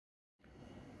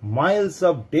Miles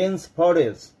of dense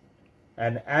forest,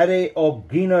 an array of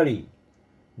greenery,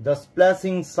 the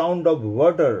splashing sound of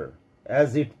water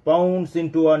as it pounds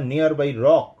into a nearby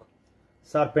rock,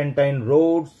 serpentine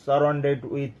roads surrounded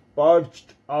with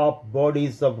perched up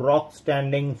bodies of rock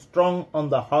standing strong on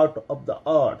the heart of the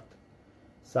earth.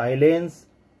 Silence,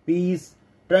 peace,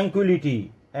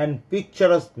 tranquility, and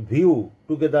picturesque view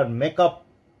together make up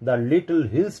the little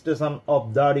hill station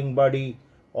of Daringbadi,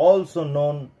 also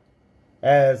known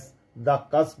as the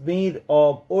Kashmir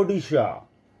of Odisha.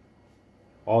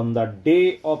 On the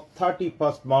day of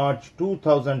 31st March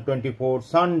 2024,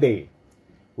 Sunday,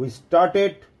 we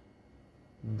started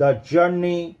the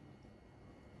journey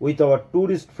with our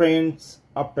tourist friends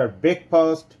after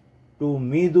breakfast to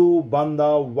Midhu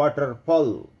Banda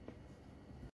waterfall.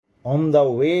 On the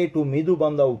way to Midhu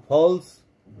Banda Falls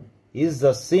is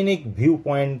the scenic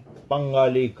viewpoint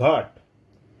Pangali Ghat,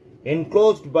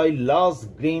 enclosed by lush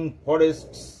green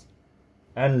forests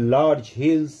and large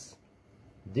hills.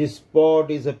 This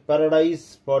spot is a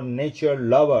paradise for nature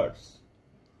lovers.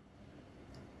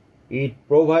 It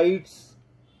provides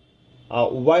a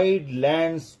wide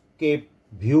landscape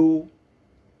view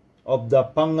of the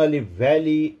Pangali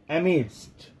valley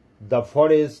amidst the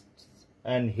forests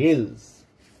and hills.